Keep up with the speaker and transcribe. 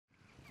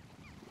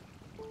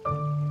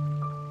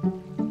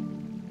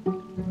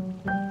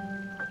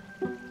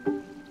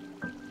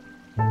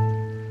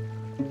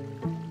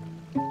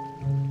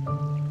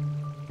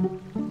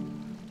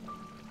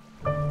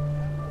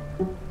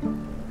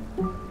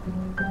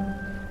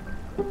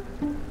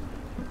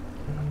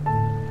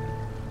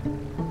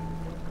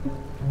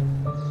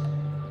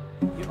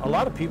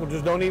lot of people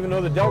just don't even know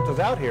the Delta's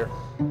out here.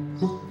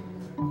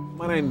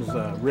 My name's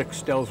Rick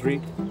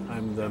Stelsreet.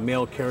 I'm the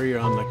mail carrier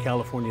on the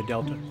California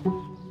Delta.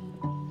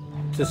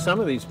 To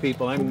some of these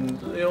people, I'm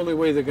the only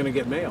way they're going to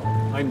get mail.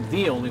 I'm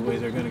the only way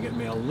they're going to get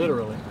mail,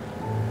 literally.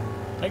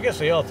 I guess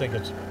they all think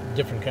it's a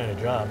different kind of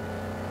job.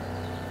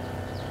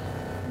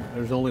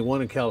 There's only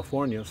one in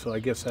California, so I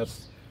guess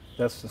that's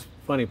the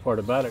funny part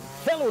about it.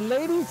 Hello,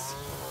 ladies.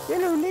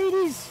 Hello,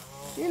 ladies.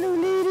 Hello,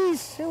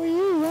 ladies. How are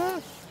you,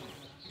 huh?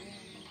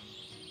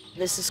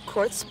 This is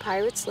Court's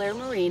Pirates Lair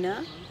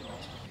Marina.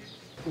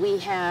 We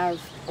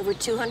have over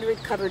 200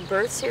 covered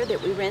berths here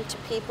that we rent to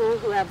people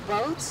who have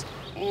boats,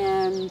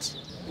 and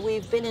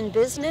we've been in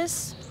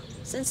business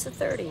since the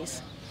 30s.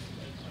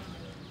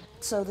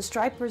 So the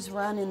stripers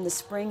run in the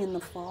spring and the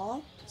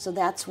fall, so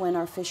that's when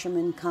our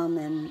fishermen come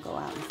and go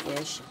out and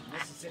fish.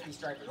 Mississippi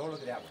striper, go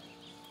look at that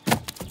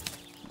one.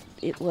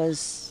 It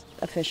was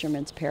a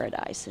fisherman's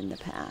paradise in the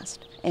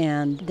past,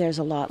 and there's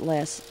a lot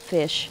less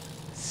fish,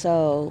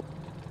 so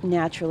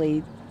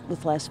naturally,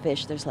 with less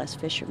fish, there's less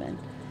fishermen.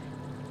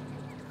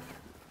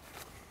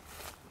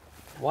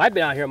 Well, I've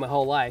been out here my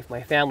whole life.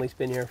 My family's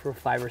been here for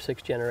 5 or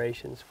 6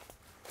 generations.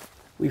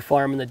 We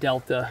farm in the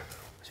Delta.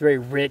 It's very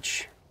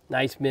rich,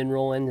 nice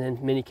mineral, and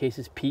in many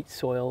cases peat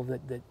soil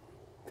that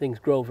things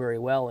grow very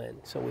well in.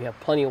 So we have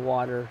plenty of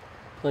water,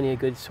 plenty of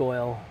good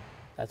soil.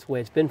 That's the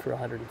way it's been for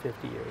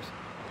 150 years.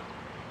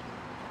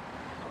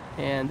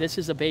 And this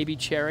is a baby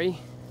cherry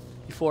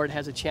before it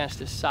has a chance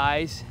to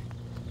size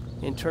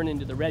and turn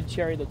into the red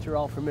cherry that you're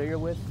all familiar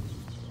with.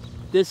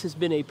 This has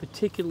been a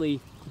particularly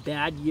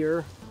bad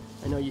year.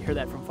 I know you hear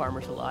that from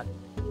farmers a lot.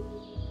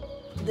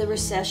 The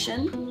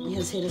recession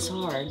has hit us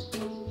hard.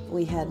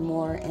 We had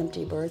more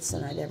empty berths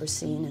than I'd ever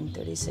seen in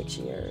 36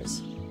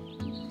 years.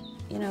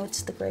 You know,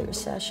 it's the Great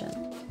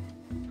Recession.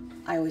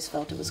 I always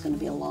felt it was going to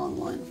be a long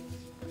one,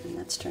 and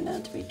that's turned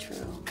out to be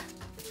true.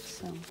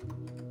 So.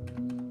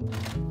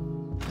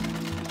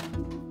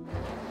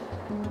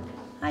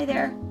 Hi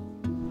there.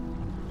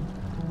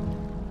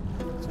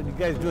 So you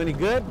guys do any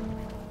good?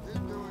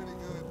 Didn't do any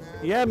good,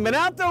 man. You haven't been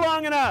out there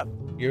long enough.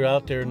 You're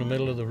out there in the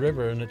middle of the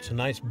river, and it's a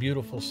nice,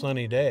 beautiful,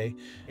 sunny day.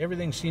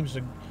 Everything seems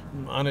to,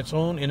 in its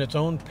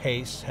own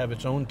pace, have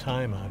its own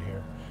time out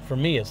here. For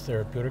me, it's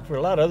therapeutic. For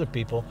a lot of other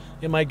people,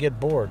 it might get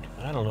bored.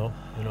 I don't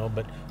know,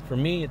 but for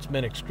me, it's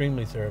been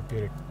extremely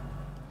therapeutic.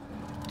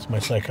 It's my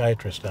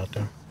psychiatrist out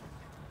there.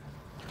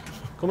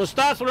 ¿Cómo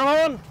estás,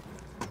 Ramon?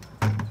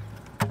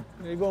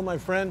 There you go, my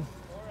friend.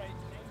 All right,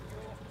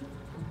 thank you.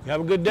 You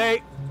have a good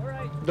day. All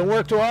right. Don't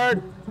work too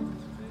hard. See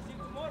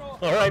you tomorrow.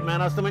 All right,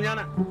 man. Hasta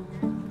mañana.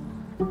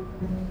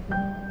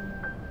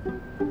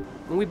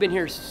 And we've been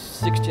here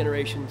 6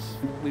 generations.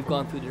 We've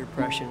gone through the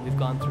Depression. We've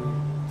gone through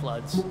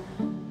floods.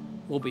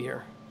 We'll be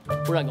here.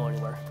 We're not going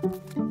anywhere.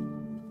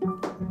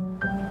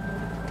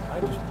 I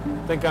just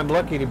think I'm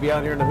lucky to be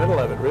out here in the middle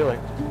of it, really.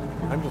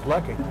 I'm just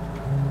lucky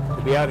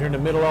to be out here in the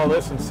middle of all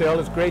this and see all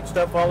this great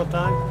stuff all the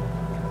time.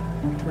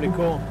 It's pretty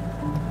cool.